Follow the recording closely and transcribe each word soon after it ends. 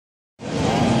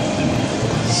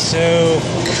So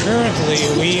currently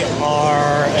we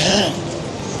are,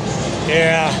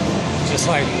 yeah, just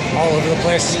like all over the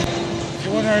place. If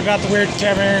you're wondering about the weird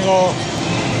camera angle,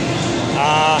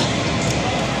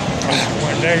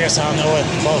 we're in Vegas. I don't know what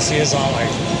the policy is on like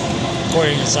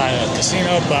recording inside a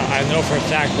casino, but I know for a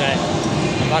fact that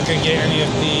I'm not going to get any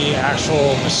of the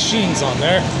actual machines on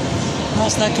there.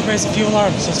 Else that could raise a few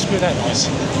alarms, so screw that noise.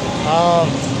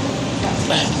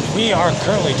 We are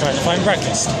currently trying to find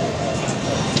breakfast.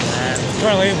 And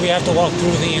currently we have to walk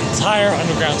through the entire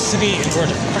underground city in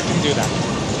order to freaking do that.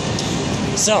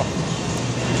 So,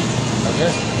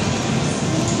 okay.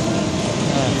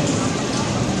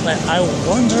 But I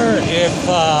wonder if,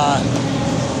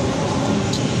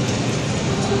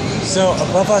 so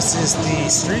above us is the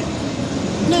street?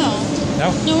 No.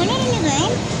 No? No, we're not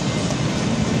underground.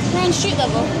 We're on street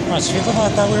level. We're on street level? I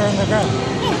thought we were underground.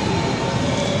 No.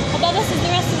 Above us is the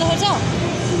rest of the hotel.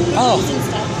 Oh. And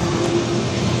stuff.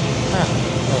 Huh.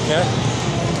 Okay.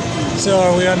 So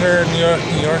are we under New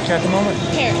York at the moment?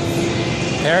 Paris.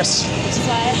 Paris? Which is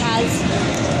why it has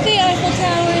the Eiffel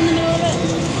Tower in the middle of it.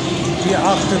 The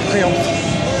Arc de Triomphe.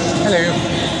 Hello.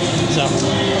 So.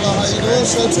 Hello, how you doing?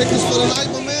 So tickets for the night,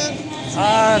 my man?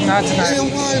 Not tonight.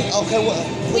 Okay,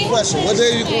 quick question. What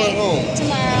day are you going home?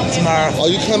 Tomorrow. Are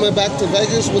you coming back to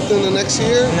Vegas within the next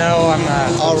year? No, I'm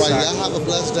not. All right, y'all have a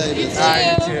blessed day. You You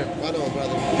too. Right on,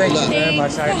 brother. Thank you very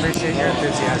much. I appreciate your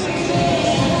enthusiasm.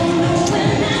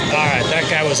 Alright, that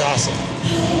guy was awesome.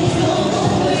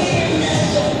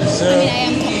 So, I mean, I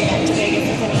am coming back to Vegas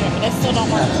with any but I still don't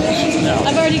want to. No.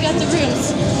 I've already got the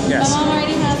rooms. Yes. My mom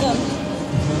already has them.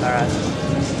 alright.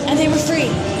 And they were free.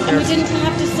 And we didn't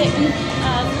have to sit in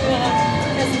through a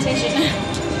presentation.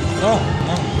 Oh,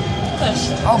 Push.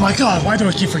 oh my god, why do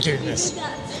I keep forgetting this?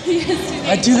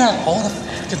 I do that all the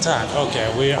fucking time. Okay,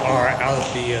 we are out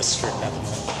of the street at the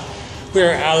moment. We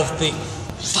are out of the...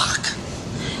 Fuck!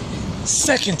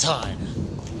 Second time!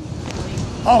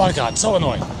 Oh my god, so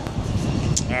annoying.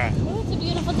 Alright. Oh, it's a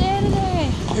beautiful day today.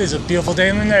 It is a beautiful day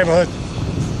in the neighborhood.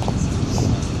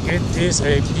 It is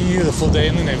a beautiful day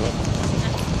in the neighborhood.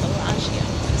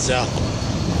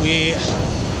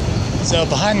 So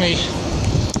behind me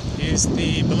is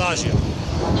the Bellagio.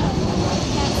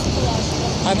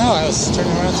 I know, I was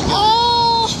turning around to go.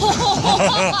 Oh!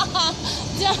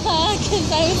 Duh,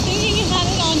 because I was thinking you had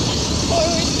it on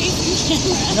forward facing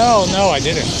camera. No, I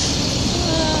didn't.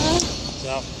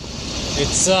 So,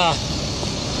 it's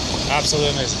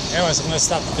absolutely amazing. Anyways, I'm going to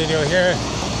stop the video here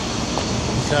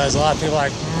because a lot of people are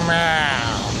like,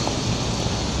 meow.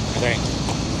 Okay.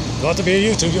 You want to be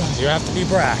a YouTuber, you have to be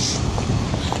brash.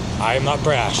 I am not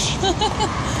brash.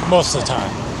 Most of the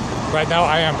time. Right now,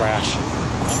 I am brash.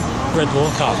 Red Bull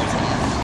and coffee.